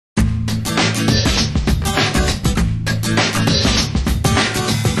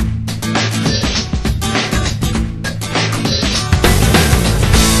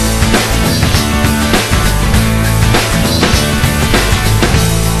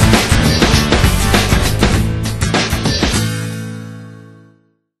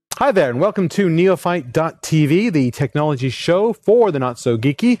Hi there, and welcome to Neophyte.tv, the technology show for the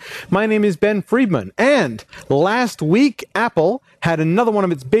not-so-geeky. My name is Ben Friedman, and last week, Apple had another one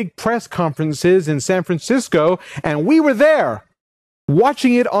of its big press conferences in San Francisco, and we were there,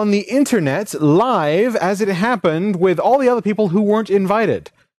 watching it on the internet, live, as it happened, with all the other people who weren't invited.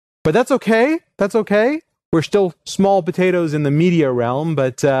 But that's okay, that's okay. We're still small potatoes in the media realm,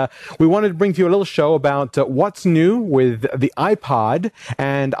 but we wanted to bring to you a little show about what's new with the iPod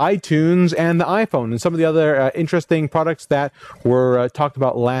and iTunes and the iPhone and some of the other interesting products that were talked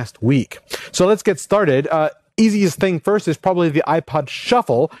about last week. So let's get started. Easiest thing first is probably the iPod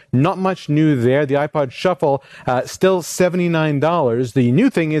Shuffle. Not much new there. The iPod Shuffle, still $79. The new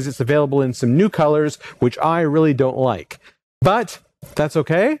thing is it's available in some new colors, which I really don't like. But that's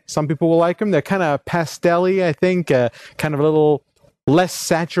okay. Some people will like them. They're kind of pastel-y, I think, kind of a little less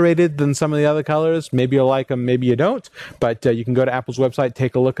saturated than some of the other colors. Maybe you'll like them, maybe you don't. But you can go to Apple's website,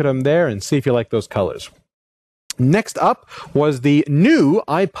 take a look at them there, and see if you like those colors. Next up was the new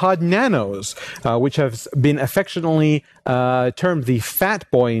iPod Nanos, which have been affectionately termed the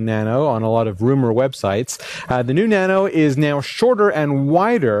Fat Boy Nano on a lot of rumor websites. The new Nano is now shorter and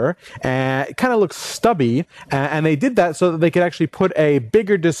wider, it kind of looks stubby, and they did that so that they could actually put a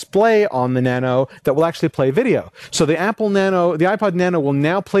bigger display on the Nano that will actually play video. So the iPod Nano will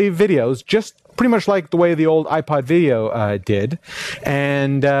now play videos just pretty much like the way the old iPod Video did,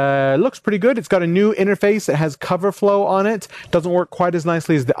 and looks pretty good. It's got a new interface. It has cover flow on it. Doesn't work quite as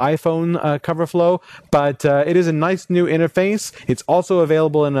nicely as the iPhone cover flow, but it is a nice new interface. It's also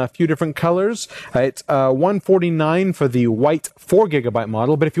available in a few different colors. It's $149 for the white 4GB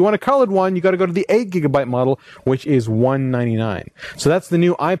model, but if you want a colored one, you got to go to the 8GB model, which is $199. So that's the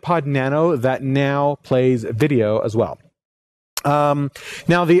new iPod Nano that now plays video as well.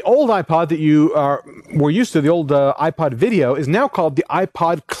 Now, the old iPod that you were used to, the old iPod Video, is now called the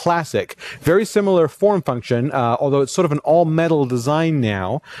iPod Classic. Very similar form function, although it's sort of an all-metal design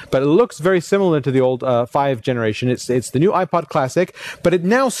now, but it looks very similar to the old 5 generation. It's the new iPod Classic, but it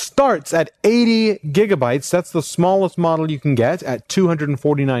now starts at 80 gigabytes. That's the smallest model you can get at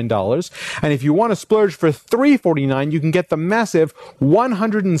 $249. And if you want to splurge for $349, you can get the massive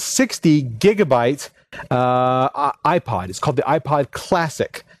 160 gigabyte iPod. It's called the iPod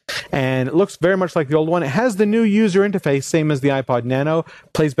Classic, and it looks very much like the old one. It has the new user interface, same as the iPod Nano.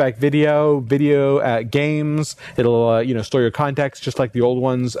 Plays back video, games. It'll store your contacts just like the old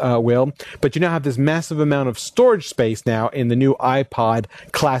ones will. But you now have this massive amount of storage space now in the new iPod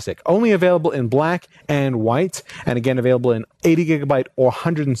Classic. Only available in black and white, and again available in 80 gigabyte or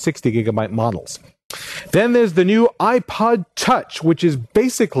 160 gigabyte models. Then there's the new iPod Touch, which is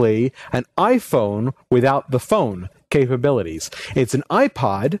basically an iPhone without the phone capabilities. It's an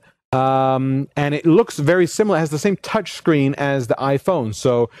iPod, and it looks very similar. It has the same touch screen as the iPhone.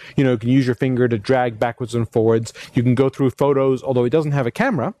 So, you can use your finger to drag backwards and forwards. You can go through photos, although it doesn't have a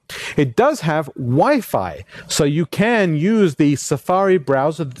camera. It does have Wi-Fi. So you can use the Safari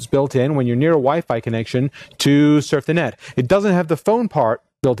browser that's built in when you're near a Wi-Fi connection to surf the net. It doesn't have the phone part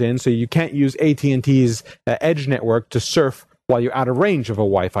built in, so you can't use AT&T's Edge network to surf while you're out of range of a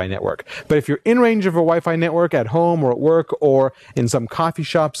Wi-Fi network. But if you're in range of a Wi-Fi network at home or at work or in some coffee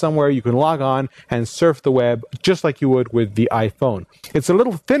shop somewhere, you can log on and surf the web just like you would with the iPhone. It's a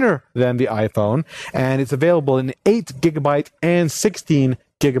little thinner than the iPhone, and it's available in 8 gigabyte and 16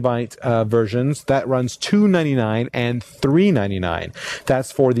 gigabyte versions. That runs $299 and $399.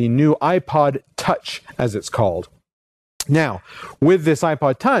 That's for the new iPod Touch, as it's called. Now, with this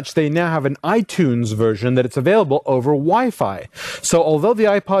iPod Touch, they now have an iTunes version that it's available over Wi-Fi. So although the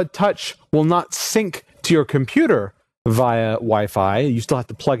iPod Touch will not sync to your computer via Wi-Fi, you still have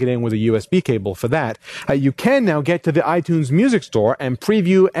to plug it in with a USB cable for that, you can now get to the iTunes Music Store and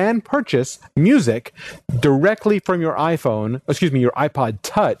preview and purchase music directly from your your iPod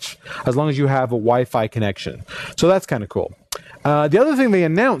Touch, as long as you have a Wi-Fi connection. So that's kind of cool. The other thing they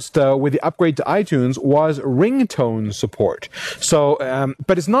announced with the upgrade to iTunes was ringtone support. So,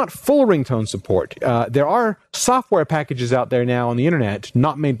 but it's not full ringtone support. There are software packages out there now on the internet,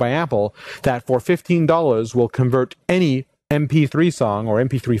 not made by Apple, that for $15 will convert any MP3 song or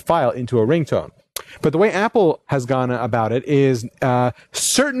MP3 file into a ringtone. But the way Apple has gone about it is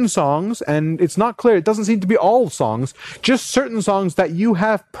certain songs, and it's not clear, it doesn't seem to be all songs, just certain songs that you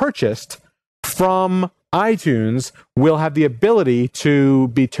have purchased from iTunes will have the ability to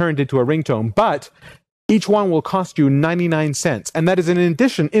be turned into a ringtone, but each one will cost you 99 cents. And that is in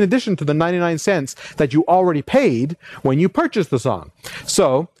addition to the 99 cents that you already paid when you purchased the song.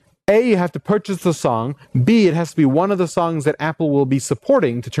 So A, you have to purchase the song. B, it has to be one of the songs that Apple will be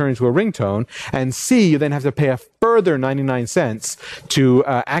supporting to turn into a ringtone. And C, you then have to pay a further 99 cents to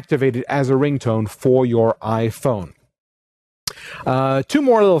activate it as a ringtone for your iPhone. Two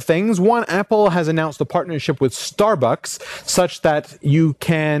more little things. One, Apple has announced a partnership with Starbucks such that you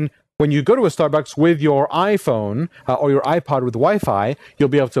can, when you go to a Starbucks with your iPhone or your iPod with Wi-Fi, you'll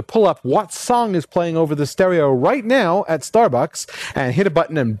be able to pull up what song is playing over the stereo right now at Starbucks and hit a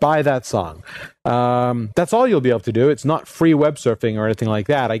button and buy that song. That's all you'll be able to do. It's not free web surfing or anything like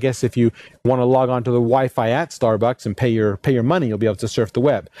that. I guess if you want to log on to the Wi-Fi at Starbucks and pay your money, you'll be able to surf the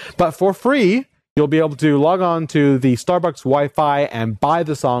web. But for free, you'll be able to log on to the Starbucks Wi-Fi and buy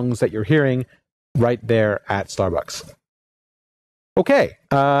the songs that you're hearing right there at Starbucks. Okay,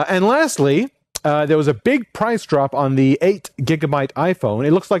 and lastly, there was a big price drop on the 8GB iPhone.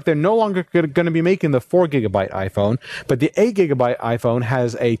 It looks like they're no longer going to be making the 4GB iPhone, but the 8GB iPhone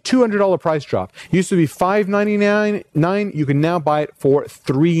has a $200 price drop. It used to be $599. You can now buy it for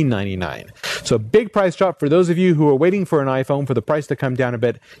 $399. So big price drop for those of you who are waiting for an iPhone for the price to come down a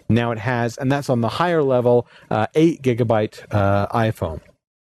bit. Now it has, and that's on the higher level 8GB iPhone.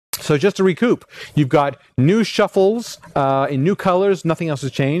 So just to recoup, you've got new shuffles in new colors. Nothing else has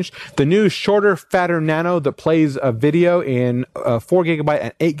changed. The new shorter, fatter Nano that plays a video in 4GB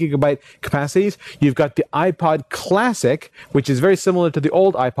and 8GB capacities. You've got the iPod Classic, which is very similar to the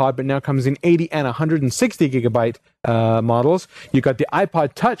old iPod, but now comes in 80 and 160GB models. You've got the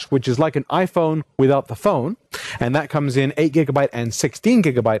iPod Touch, which is like an iPhone without the phone, and that comes in 8GB and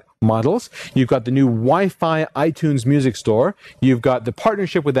 16GB models. You've got the new Wi-Fi iTunes Music Store. You've got the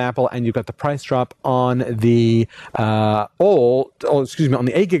partnership with Apple, and you've got the price drop on the on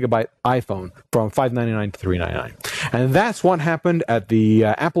the 8GB iPhone from $599 to $399. And that's what happened at the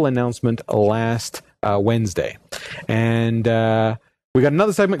Apple announcement last Wednesday. And we got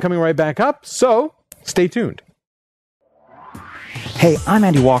another segment coming right back up, so stay tuned. Hey, I'm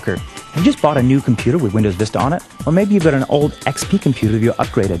Andy Walker. Have you just bought a new computer with Windows Vista on it? Or maybe you've got an old XP computer that you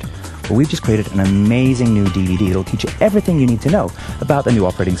upgraded. Well, we've just created an amazing new DVD that'll teach you everything you need to know about the new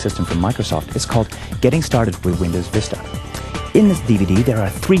operating system from Microsoft. It's called Getting Started with Windows Vista. In this DVD, there are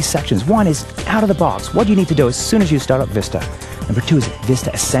 3 sections. One is out of the box, what you need to do as soon as you start up Vista. Number 2 is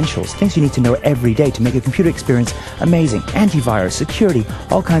Vista Essentials, things you need to know every day to make your computer experience amazing. Antivirus, security,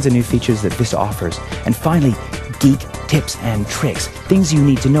 all kinds of new features that Vista offers. And finally, Geek Tips and Tricks, things you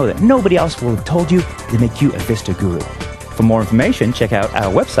need to know that nobody else will have told you to make you a Vista guru. For more information, check out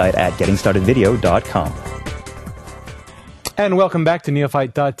our website at gettingstartedvideo.com. And welcome back to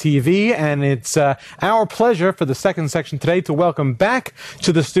Neophyte.tv, and it's our pleasure for the second section today to welcome back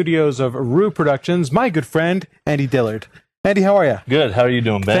to the studios of Rue Productions my good friend, Andy Dillard. Andy, how are you? Good. How are you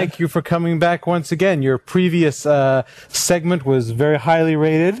doing, Ben? Thank you for coming back once again. Your previous segment was very highly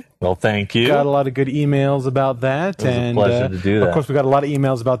rated. Well, thank you. Got a lot of good emails about that. It was a pleasure to do that. Of course, we got a lot of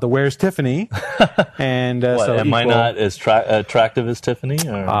emails about the Where's Tiffany. And what, so am I not as attractive as Tiffany?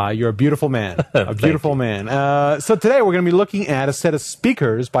 You're a beautiful man. A beautiful man. So today we're going to be looking at a set of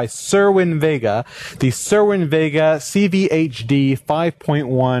speakers by Cerwin Vega, the Cerwin Vega CVHD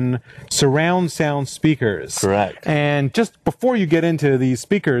 5.1 surround sound speakers. Correct. And just before you get into these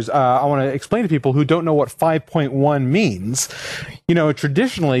speakers, I want to explain to people who don't know what 5.1 means. You know,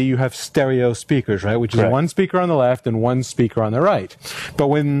 traditionally you have stereo speakers, right? Which is Correct. one speaker on the left and one speaker on the right. But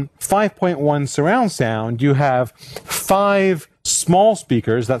when 5.1 surround sound, you have 5 small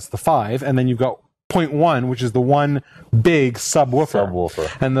speakers, that's the 5, and then you've got 0.1, which is the one big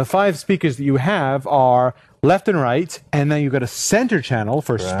subwoofer. And the 5 speakers that you have are left and right, and then you've got a center channel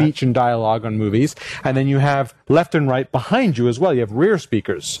for speech and dialogue on movies, and then you have left and right behind you as well. You have rear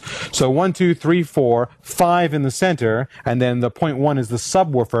speakers. So 1, 2, 3, 4, 5 in the center, and then the 0.1 is the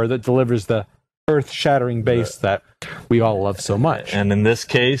subwoofer that delivers the earth-shattering bass that we all love so much. And in this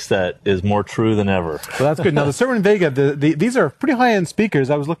case, that is more true than ever. So that's good. Now, the Cerwin Vega, these are pretty high-end speakers.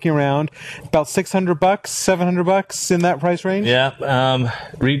 I was looking around, about $600, $700 in that price range. Yeah.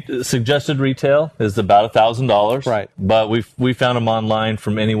 Suggested retail is about $1,000. Right. But we found them online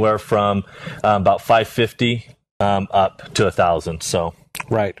from anywhere from about $550 up to $1,000. So.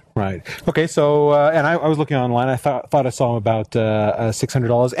 Right. Okay, so, and I was looking online, I thought I saw about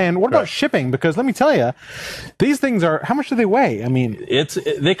 $600. And what about shipping? Because let me tell you, these things are, how much do they weigh? I mean...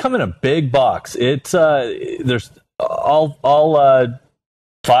 They come in a big box. There's all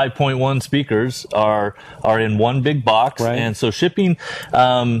 5.1 speakers are in one big box. Right. And so shipping,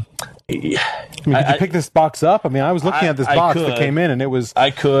 I mean, did you pick this box up? I mean, I was looking at this box that came in, and it was.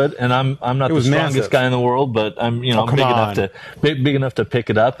 I could, and I'm not the strongest massive guy in the world, but I'm big enough to pick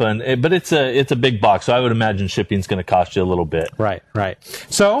it up. But it's a big box, so I would imagine shipping's going to cost you a little bit. Right.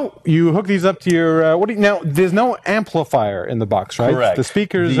 So you hook these up to your now? There's no amplifier in the box, right? Correct. The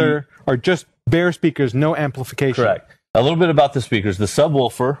speakers are just bare speakers, no amplification. Correct. A little bit about the speakers. The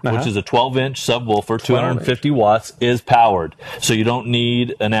subwoofer, which is a 12-inch subwoofer, 250 watts, is powered. So you don't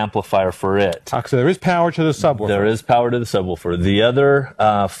need an amplifier for it. So there is power to the subwoofer. There is power to the subwoofer. The other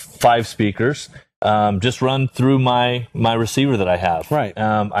 5 speakers just run through my receiver that I have. Right.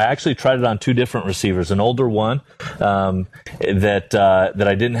 I actually tried it on 2 different receivers. An older one that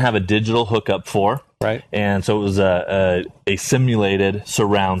I didn't have a digital hookup for. Right. And so it was a simulated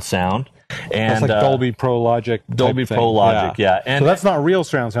surround sound. And that's like Dolby Pro Logic. Dolby Pro Logic, yeah. And so that's not real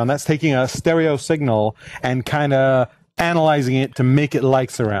surround sound. That's taking a stereo signal and kind of analyzing it to make it like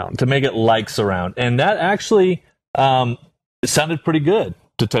surround. And that actually sounded pretty good,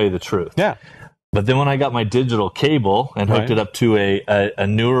 to tell you the truth. Yeah. But then when I got my digital cable and hooked it up to a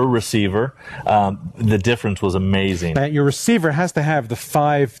newer receiver, the difference was amazing. Now, your receiver has to have the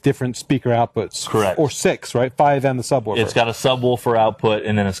 5 different speaker outputs. Correct. Or 6, right? 5 and the subwoofer. It's got a subwoofer output,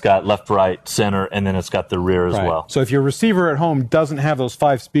 and then it's got left, right, center, and then it's got the rear as well. So if your receiver at home doesn't have those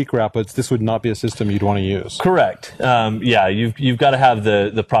 5 speaker outputs, this would not be a system you'd want to use. Correct. Yeah, you've got to have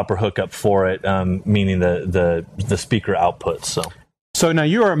the proper hookup for it, meaning the speaker outputs. So now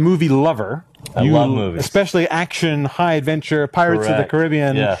you are a movie lover. I love movies. Especially action, high adventure, Pirates of the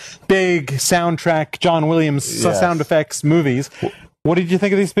Caribbean, big soundtrack, John Williams sound effects movies. What did you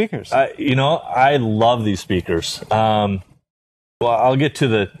think of these speakers? I love these speakers. Well, I'll get to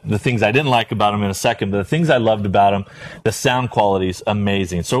the things I didn't like about them in a second, but the things I loved about them, the sound quality is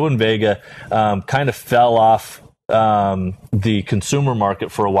amazing. Cerwin Vega kind of fell off the consumer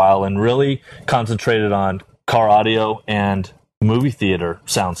market for a while and really concentrated on car audio and movie theater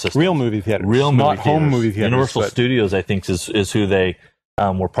sound system. Real movie theater. Not home movie theaters. Universal Studios, I think, is who they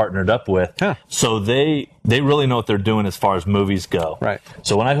were partnered up with. Huh. So they really know what they're doing as far as movies go. Right.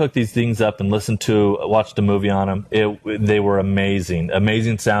 So when I hooked these things up and watched a movie on them, they were amazing.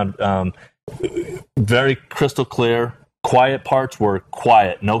 Amazing sound, very crystal clear. Quiet parts were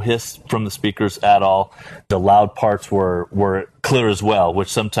quiet, no hiss from the speakers at all. The loud parts were clear as well,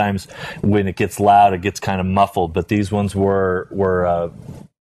 which sometimes when it gets loud, it gets kind of muffled. But these ones were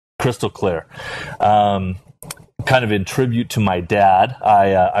crystal clear. Kind of in tribute to my dad,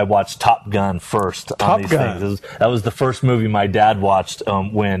 I watched Top Gun first on these things. That was the first movie my dad watched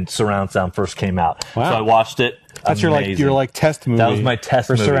when surround sound first came out. Wow. So I watched it. That's your test movie. That was my test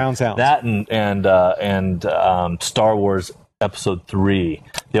for movie. Surround sound. That and Star Wars Episode 3.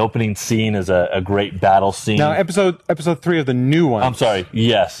 The opening scene is a great battle scene. Now, episode 3 of the new one. I'm sorry.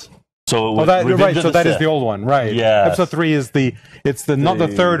 Yes. So that is the old one, right? Yeah. Episode 3 is not the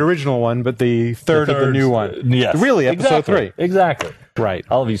third original one, but the third of the new one. Yes. Really, episode 3. Exactly. Right.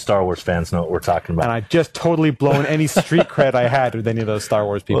 All of you Star Wars fans know what we're talking about. And I've just totally blown any street cred I had with any of those Star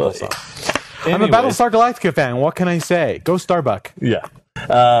Wars people. I'm a Battlestar Galactica fan. What can I say? Go Starbuck. Yeah.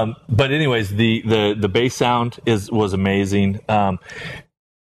 But anyways, the bass sound was amazing.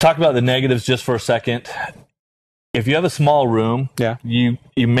 Talk about the negatives just for a second. If you have a small room, you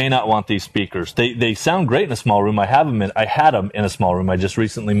may not want these speakers. They sound great in a small room. I had them in a small room. I just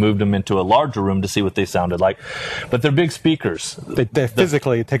recently moved them into a larger room to see what they sounded like. But they're big speakers. They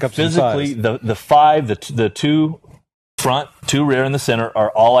physically take up some size. The 5, the 2 front, 2 rear, and the center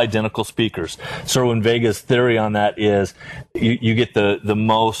are all identical speakers. Cerwin Vega's theory on that is you get the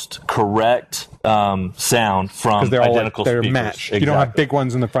most correct sound from identical speakers. They're matched. Exactly. You don't have big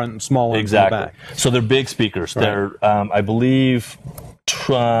ones in the front and small ones in the back. So they're big speakers. Right. They're, I believe,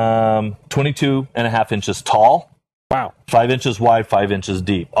 22 and a half inches tall. Wow. 5 inches wide, 5 inches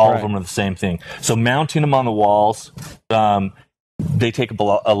deep. All of them are the same thing. So mounting them on the walls, they take up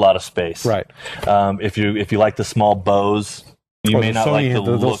a lot of space. Right. If you like the small bows, you may not like the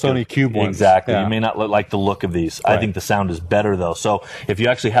look of Sony Cube ones. Exactly. Yeah. You may not like the look of these. Right. I think the sound is better though. So if you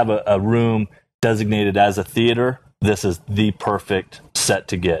actually have a room designated as a theater, this is the perfect set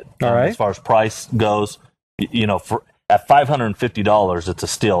to get. All right. As far as price goes, at $550, it's a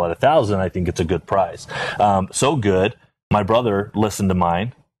steal. At $1,000, I think it's a good price. So good. My brother listened to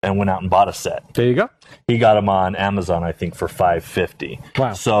mine and went out and bought a set. There you go. He got them on Amazon, I think, for $550.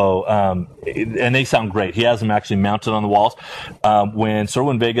 Wow. So, and they sound great. He has them actually mounted on the walls. When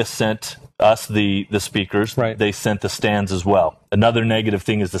Cerwin Vega sent us the speakers. Right. They sent the stands as well. Another negative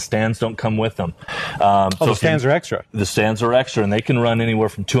thing is the stands don't come with them. The stands are extra. The stands are extra, and they can run anywhere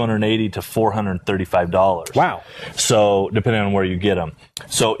from $280 to $435. Wow. So depending on where you get them.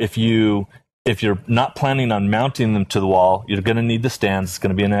 So if you're not planning on mounting them to the wall, you're going to need the stands. It's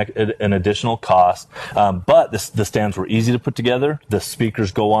going to be an additional cost. But the stands were easy to put together. The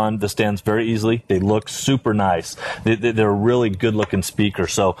speakers go on the stands very easily. They look super nice. They're a really good-looking speaker.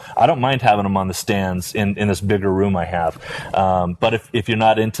 So I don't mind having them on the stands in this bigger room I have. But if you're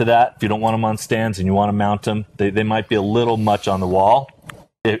not into that, if you don't want them on stands and you want to mount them, they might be a little much on the wall.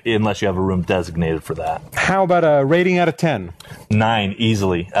 Unless you have a room designated for that. How about a rating out of 10? 9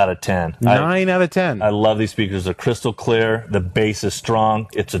 easily out of 10. 9 out of 10. I love these speakers. They're crystal clear. The bass is strong.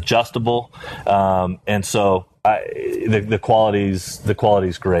 It's adjustable. And so the quality's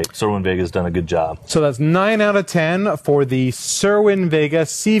great. Cerwin Vega has done a good job. So that's 9 out of 10 for the Cerwin Vega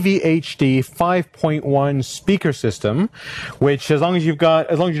CVHD 5.1 speaker system, which as long as you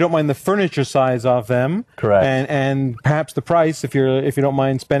don't mind the furniture size of them, correct, and perhaps the price, if you don't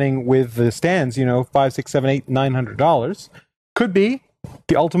mind spending with the stands, $5, $6, $7, $8, $900, could be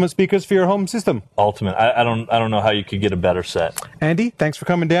the ultimate speakers for your home system. Ultimate. I don't know how you could get a better set. Andy, thanks for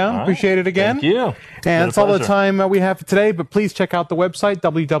coming down. Right. Appreciate it again. Thank you. And that's all the time we have for today, but please check out the website,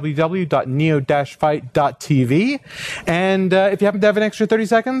 www.neo-fight.tv. And if you happen to have an extra 30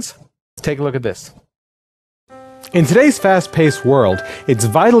 seconds, let's take a look at this. In today's fast-paced world, it's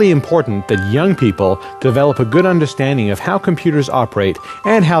vitally important that young people develop a good understanding of how computers operate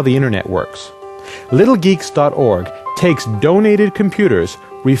and how the internet works. LittleGeeks.org takes donated computers,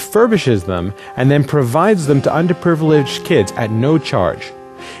 refurbishes them, and then provides them to underprivileged kids at no charge.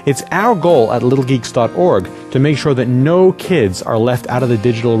 It's our goal at littlegeeks.org to make sure that no kids are left out of the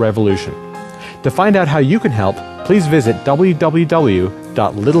digital revolution. To find out how you can help, please visit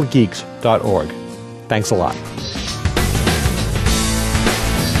www.littlegeeks.org. Thanks a lot.